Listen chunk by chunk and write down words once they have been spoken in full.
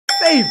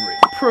favorite.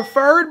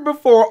 Preferred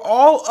before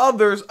all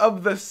others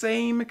of the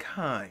same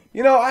kind.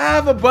 You know, I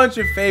have a bunch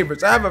of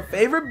favorites. I have a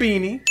favorite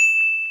beanie.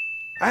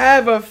 I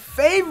have a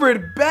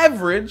favorite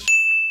beverage.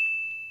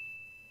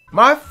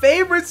 My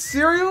favorite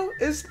cereal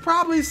is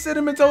probably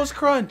Cinnamon Toast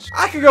Crunch.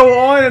 I could go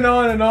on and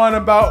on and on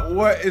about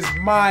what is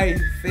my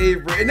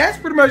favorite, and that's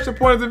pretty much the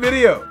point of the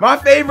video. My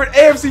favorite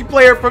AFC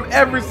player from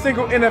every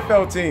single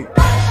NFL team.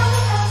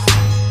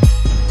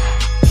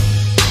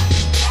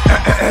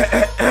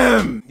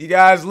 You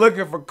guys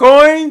looking for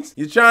coins?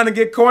 You trying to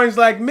get coins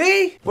like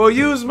me? Well,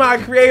 use my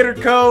creator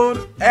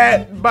code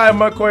at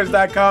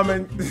buymutcoins.com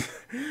and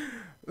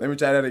let me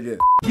try that again.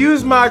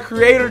 Use my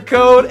creator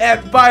code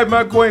at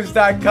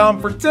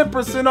buymutcoins.com for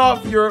 10%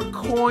 off your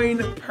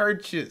coin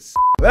purchase.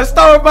 Let's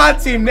start with my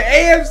team, the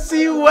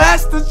AFC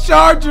West, the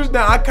Chargers.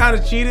 Now, I kind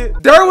of cheated.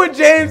 Derwin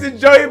James and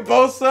Joey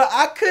Bosa.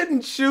 I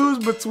couldn't choose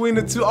between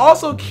the two.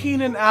 Also,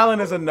 Keenan Allen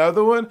is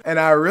another one, and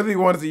I really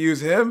wanted to use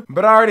him,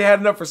 but I already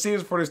had enough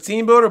receivers for this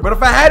team builder. But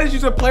if I had to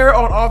choose a player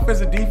on offense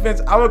and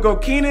defense, I would go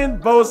Keenan,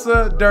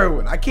 Bosa,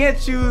 Derwin. I can't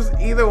choose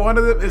either one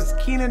of them. It's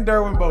Keenan,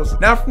 Derwin,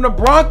 Bosa. Now, from the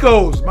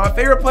Broncos, my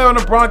favorite player on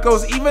the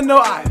Broncos, even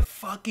though I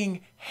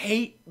fucking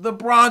hate the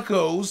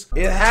Broncos,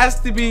 it has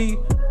to be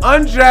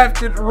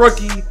undrafted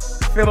rookie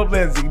Phillip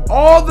Lindsay.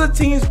 All the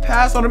teams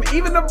passed on him,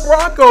 even the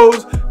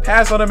Broncos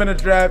passed on him in the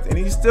draft, and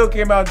he still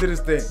came out and did his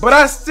thing. But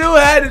I still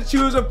had to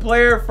choose a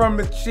player from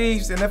the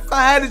Chiefs, and if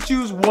I had to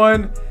choose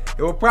one,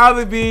 it would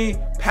probably be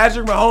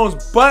Patrick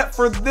Mahomes. But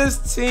for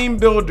this team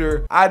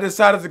builder, I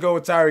decided to go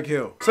with Tyreek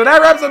Hill. So that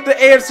wraps up the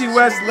AFC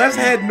West. Let's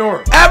head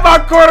north. At my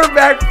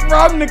quarterback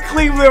from the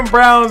Cleveland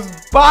Browns,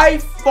 by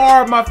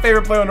far my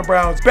favorite player on the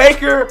Browns,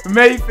 Baker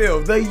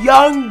Mayfield, the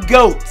young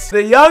GOAT,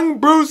 the young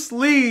Bruce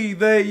Lee,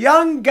 the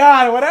young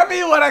guy, whatever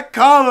you want to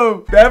call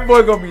him. That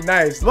boy gonna be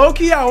nice.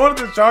 Low-key, I wanted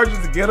the Chargers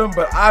to get him,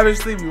 but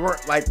obviously we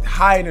weren't like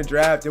high in the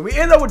draft, and we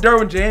ended up with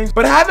Derwin James.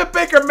 But having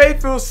Baker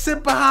Mayfield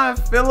sit behind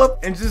Phillip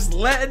and just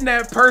letting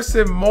that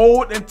person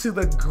mold into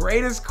the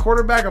greatest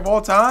quarterback of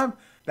all time,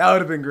 that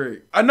would have been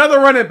great. Another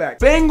running back,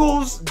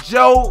 Bengals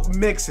Joe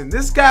Mixon.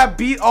 This guy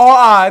beat all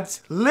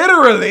odds,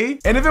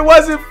 literally. And if it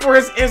wasn't for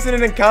his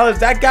incident in college,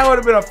 that guy would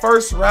have been a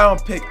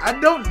first-round pick. I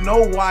don't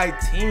know why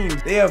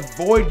teams, they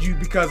avoid you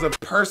because of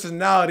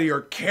personality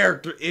or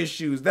character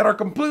issues that are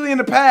completely in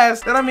the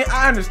past. That, I mean,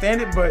 I understand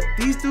it, but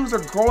these dudes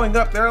are growing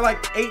up. They're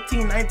like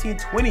 18, 19,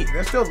 20.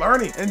 They're still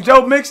learning. And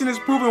Joe Mixon is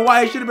proving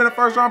why he should have been a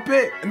first-round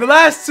pick. And the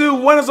last two,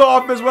 one is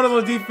on offense, one is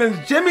on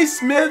defense. Jimmy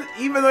Smith,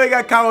 even though he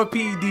got caught with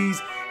PEDs,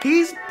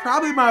 he's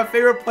probably my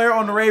favorite player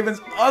on the Ravens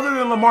other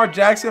than Lamar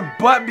Jackson,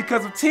 but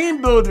because of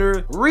team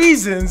builder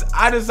reasons,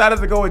 I decided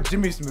to go with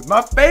Jimmy Smith.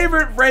 My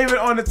favorite Raven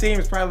on the team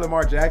is probably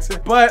Lamar Jackson,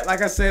 but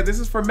like I said, this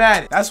is for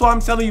Madden. That's why I'm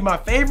telling you my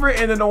favorite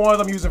and then the ones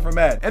I'm using for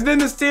Madden. And then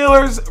the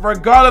Steelers,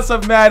 regardless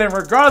of Madden,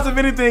 regardless of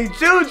anything,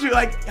 Juju,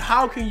 like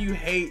how can you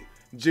hate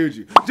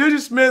Juju? Juju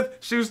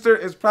Smith-Schuster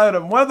is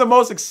probably one of the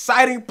most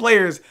exciting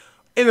players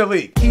in the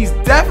league. He's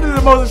definitely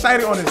the most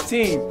exciting on his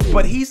team,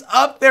 but he's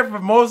up there for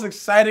most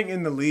exciting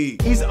in the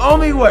league. He's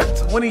only, what,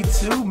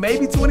 22,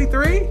 maybe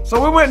 23?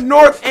 So we went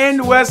north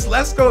and west.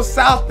 Let's go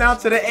south down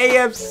to the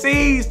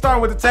AFC,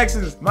 starting with the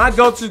Texans. My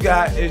go-to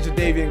guy is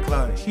Jadeveon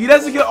Clowney. He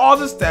doesn't get all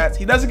the stats.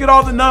 He doesn't get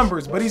all the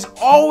numbers, but he's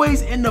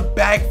always in the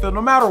backfield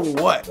no matter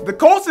what. The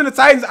Colts and the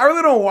Titans, I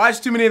really don't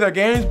watch too many of their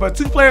games, but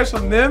two players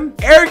from them.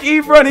 Eric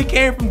Ebron, he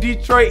came from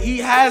Detroit. He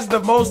has the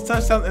most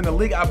touchdowns in the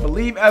league, I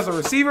believe, as a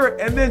receiver.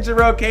 And then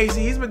Jarrell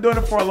Casey. He's been doing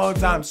it for a long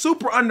time.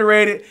 Super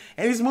underrated,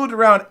 and he's moved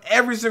around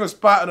every single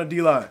spot on the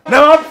D-line.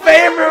 Now, my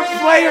favorite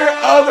player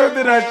other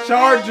than a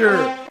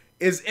Charger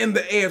is in the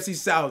AFC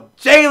South,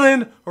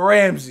 Jalen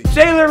Ramsey.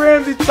 Jalen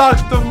Ramsey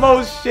talks the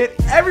most shit.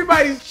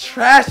 Everybody's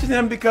trashing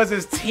him because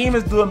his team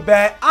is doing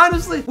bad.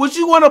 Honestly, would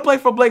you want to play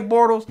for Blake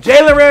Bortles?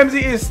 Jalen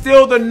Ramsey is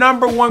still the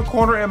 #1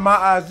 corner in my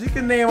eyes. You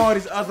can name all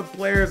these other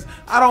players.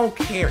 I don't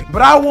care.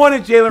 But I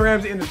wanted Jalen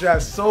Ramsey in the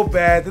draft so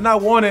bad. Then I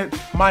wanted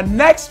my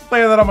next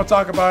player that I'm going to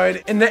talk about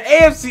in the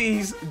AFC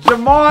East,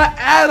 Jamal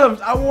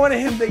Adams. I wanted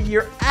him the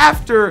year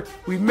after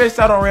we missed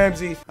out on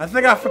Ramsey. I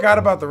think I forgot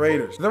about the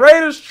Raiders. The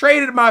Raiders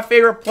traded my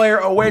favorite player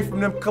away from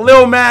them,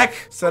 Khalil Mack.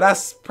 So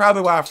that's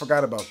probably why I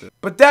forgot about this.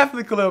 But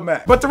definitely Khalil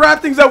Mack. But to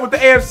wrap things up with the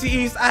AFC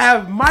East, I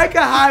have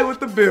Micah Hyde with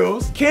the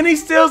Bills, Kenny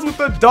Stills with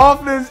the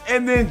Dolphins,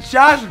 and then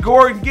Josh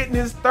Gordon getting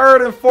his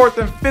 3rd and 4th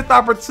and 5th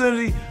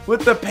opportunity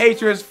with the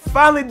Patriots,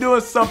 finally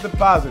doing something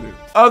positive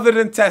other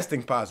than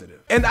testing positive.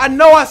 And I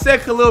know I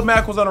said Khalil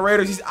Mack was on the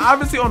Raiders. He's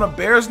obviously on the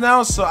Bears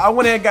now, so I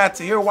went ahead and got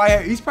to hear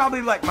why he's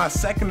probably like my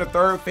 2nd or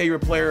 3rd favorite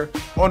player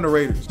on the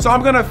Raiders. So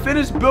I'm gonna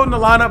finish building the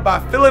lineup by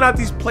filling out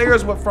these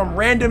players from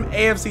random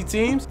AFC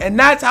teams, and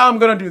that's how I'm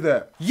gonna do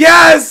that.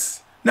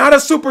 Yes! Not a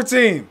super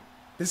team.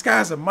 This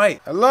guy's a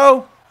mic.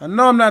 Hello? I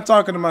know I'm not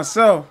talking to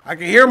myself. I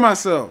can hear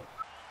myself.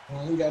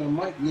 Oh, you got a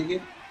mic,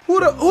 nigga. Who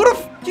the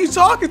f you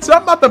talking to?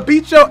 I'm about to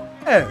beat your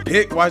ass.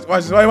 Pick, watch,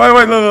 wait,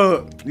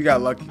 look. You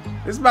got lucky.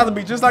 This is about to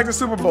be just like the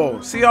Super Bowl.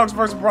 Seahawks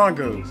versus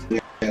Broncos. Yeah,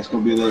 it's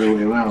gonna be the other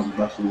way around. I'm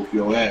about to whoop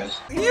your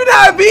ass. You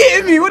not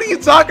beating me. What are you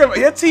talking about?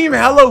 Your team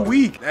hella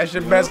weak. That's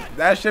your best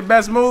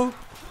move?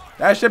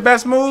 That's your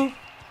best move?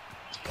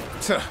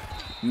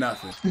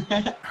 Nothing.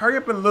 Hurry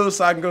up and lose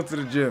so I can go to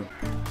the gym.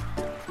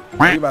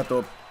 You about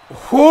to...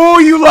 Ooh,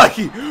 you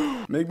lucky.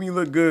 Make me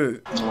look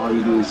good. All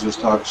you do is just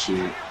talk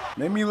shit.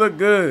 Make me look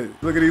good.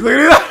 Look at these. Look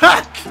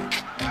at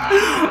these.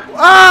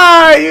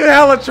 Ah, you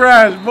hella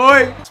trash,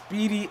 boy.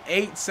 Speedy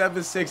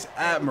 876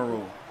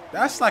 Admiral.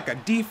 That's like a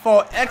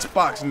default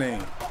Xbox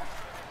name.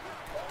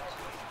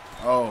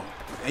 Oh,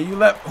 and you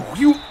left. Oh,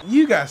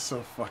 you got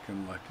so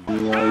fucking lucky.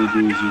 All you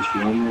do is just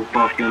run your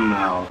fucking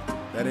mouth.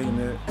 That ain't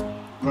it.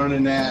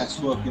 Running ass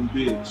fucking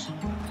bitch.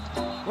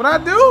 What'd I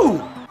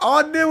do? All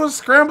I did was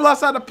scramble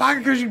outside the pocket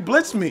because you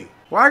blitzed me.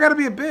 Why I gotta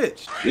be a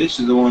bitch? Bitch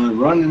is the one that's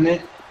running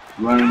it.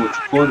 Running with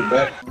your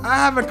quarterback. I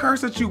haven't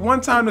cursed at you one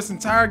time this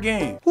entire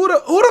game. Who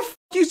the f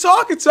you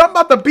talking to? I'm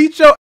about to beat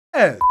your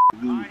ass.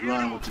 Dude,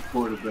 running with your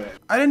quarterback.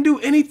 I didn't do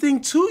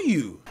anything to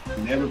you.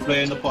 Never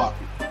play in the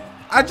pocket.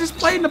 I just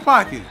played in the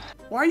pocket.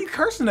 Why are you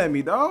cursing at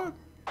me, dog?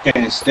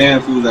 Can't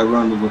stand fools that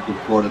run with the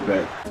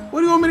quarterback. What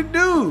do you want me to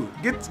do?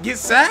 Get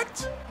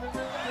sacked?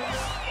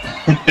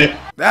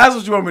 That's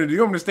what you want me to do.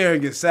 You want me to stay here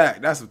and get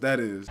sacked. That's what that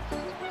is.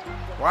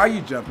 Why are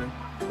you jumping?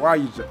 Why are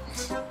you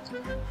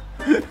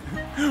jumping?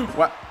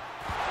 What?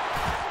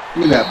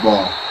 Give me that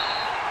ball.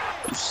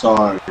 I'm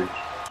sorry.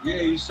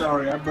 Yeah, you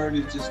sorry. I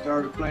barely just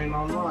started playing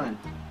online.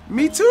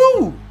 Me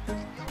too.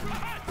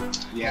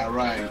 Yeah,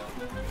 right.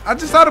 I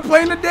just started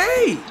playing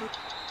today.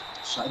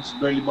 I just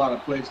barely bought a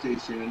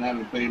PlayStation and I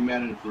haven't played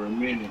Madden for a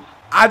minute.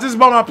 I just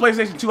bought my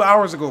PlayStation 2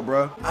 hours ago,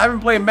 bro. I haven't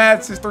played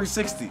Madden since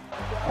 360.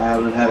 I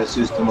haven't had a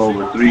system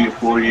over 3 or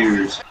 4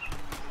 years.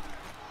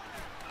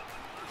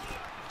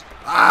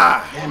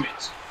 Ah, Damn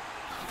it.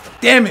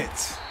 damn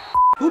it.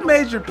 Who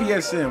made your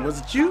PSN? Was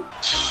it you?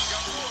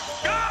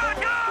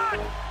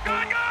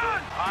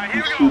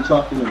 Who's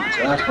talking in the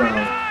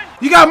background?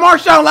 You got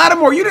Marshawn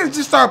Lattimore. You didn't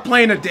just start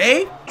playing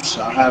today.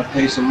 So I have to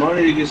pay some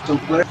money to get some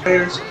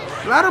players.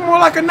 Lattimore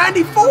like a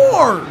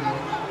 94.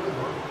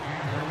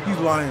 He's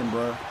lying,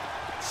 bro.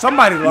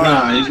 Somebody lying.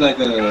 Nah, he's like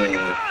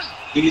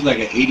I think he's like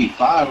an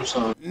 85 or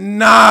something.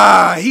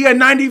 Nah, he a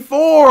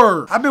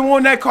 94. I've been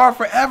wanting that card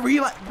forever. He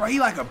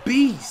like a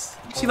beast.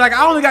 See, like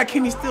I only got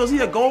Kenny Stills. He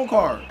a gold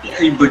card.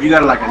 Yeah, but you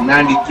got like a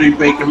 93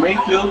 Baker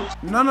Mayfield.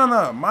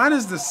 No. Mine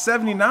is the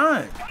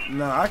 79.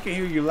 No, I can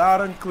hear you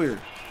loud and clear.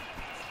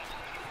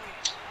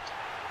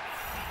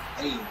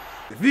 Hey.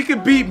 If you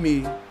can beat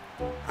me,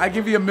 I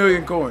give you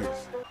 1,000,000 coins.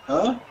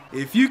 Huh?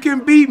 If you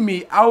can beat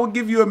me, I will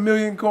give you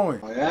 1,000,000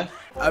 coins. Oh yeah?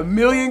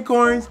 1,000,000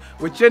 coins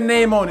with your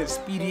name on it,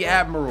 Speedy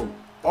Admiral.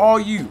 All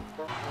you.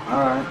 All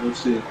right, let's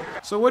see.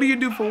 So what do you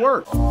do for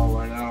work? Oh,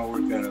 right now I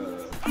work at a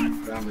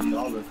Family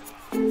Dollar.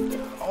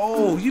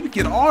 Oh, you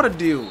get all the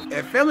deals.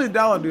 At Family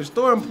Dollar, do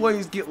store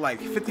employees get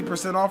like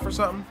 50% off or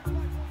something?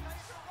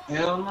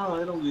 Hell no,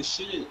 they don't get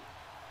shit.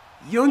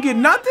 You don't get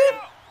nothing?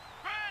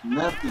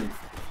 Nothing.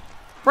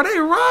 Bro, they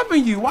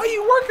robbing you. Why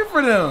you working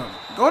for them?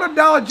 Go to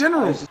Dollar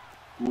General.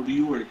 Where do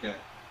you work at?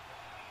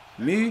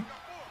 Me?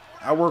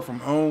 I work from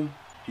home.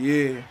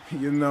 Yeah,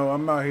 you know,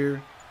 I'm out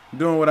here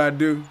doing what I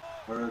do.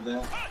 Heard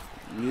that?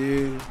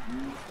 Yeah.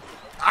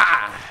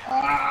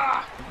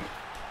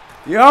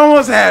 You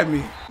almost had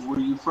me. Where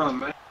you from,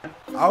 man?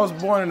 I was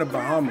born in the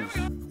Bahamas,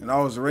 and I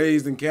was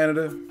raised in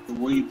Canada.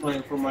 Where you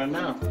playing from right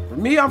now? For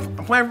me, I'm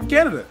playing from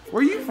Canada.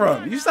 Where you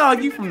from? You sound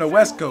like you from the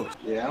West Coast.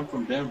 Yeah, I'm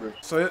from Denver.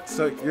 So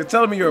you're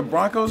telling me you're a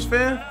Broncos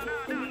fan?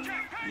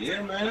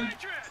 Yeah, man.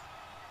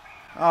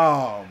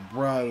 Oh,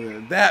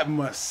 brother, that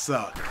must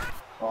suck.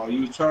 Oh,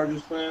 you a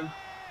Chargers fan?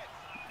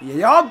 Yeah,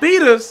 y'all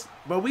beat us,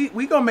 but we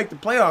gonna make the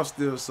playoffs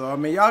still. So I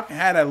mean, y'all can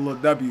have that little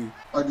W.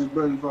 I just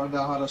barely found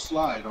out how to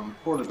slide on the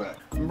quarterback.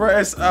 Bro,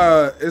 it's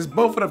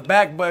both of the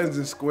back buttons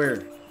and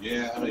square.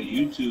 Yeah, how to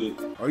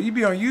YouTube. Oh, you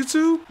be on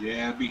YouTube?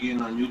 Yeah, I be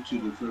getting on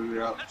YouTube to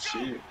figure out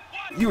shit.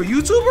 You a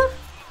YouTuber?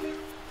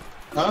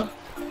 Huh?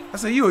 I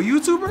said, you a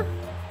YouTuber?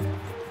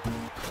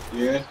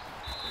 Yeah.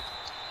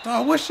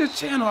 Oh, what's your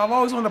channel? I've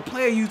always wanted to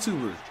play a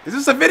YouTuber. Is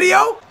this a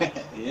video?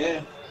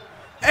 Yeah.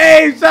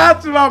 Hey, shout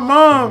out to my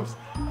moms.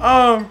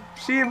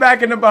 She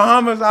back in the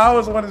Bahamas. I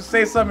always wanted to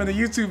say something in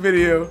the YouTube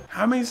video.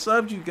 How many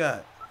subs you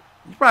got?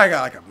 You probably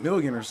got like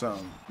 1,000,000 or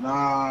something.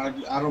 Nah,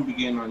 I don't be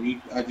getting on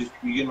YouTube. I just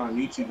be getting on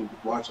YouTube to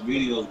watch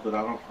videos, but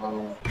I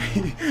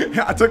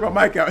don't. I took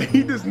my mic out.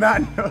 He does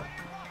not know.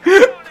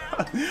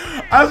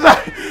 I was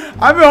like,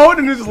 I've been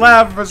holding this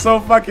laugh for so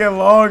fucking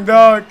long,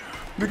 dog.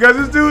 Because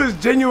this dude is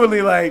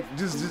genuinely like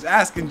just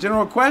asking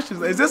general questions.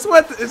 This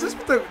supposed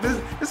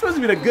to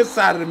be the good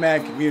side of the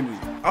Madden community?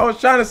 I was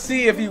trying to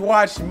see if he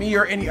watched me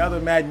or any other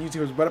Madden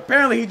YouTubers, but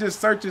apparently he just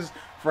searches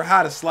for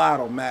how to slide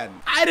on Madden.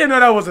 I didn't know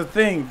that was a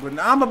thing, but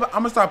now I'm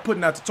gonna start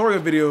putting out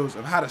tutorial videos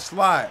of how to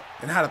slide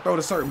and how to throw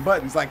the certain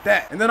buttons like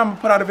that. And then I'm gonna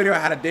put out a video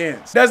on how to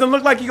dance. Doesn't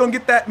look like you're gonna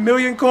get that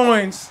 1,000,000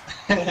 coins.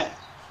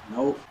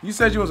 Nope. You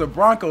said you was a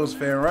Broncos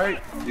fan,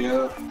 right?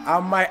 Yeah.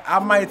 I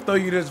might throw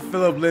you this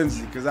Philip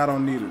Lindsay because I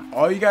don't need it.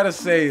 All you gotta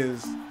say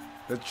is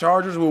the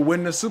Chargers will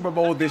win the Super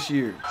Bowl this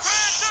year.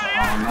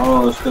 I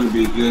don't know. It's gonna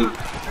be good.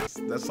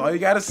 That's all you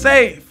gotta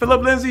say.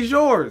 Philip Lindsay's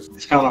yours.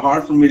 It's kind of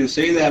hard for me to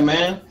say that,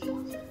 man.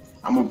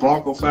 I'm a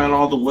Bronco fan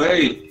all the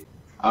way.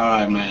 All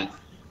right, man.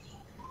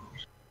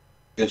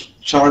 If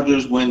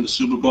Chargers win the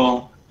Super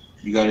Bowl,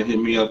 you gotta hit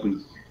me up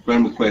and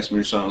friend request me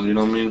or something. You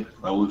know what I mean?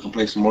 Like we can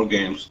play some more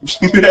games.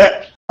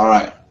 All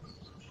right.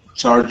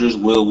 Chargers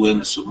will win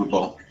the Super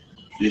Bowl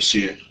this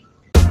year.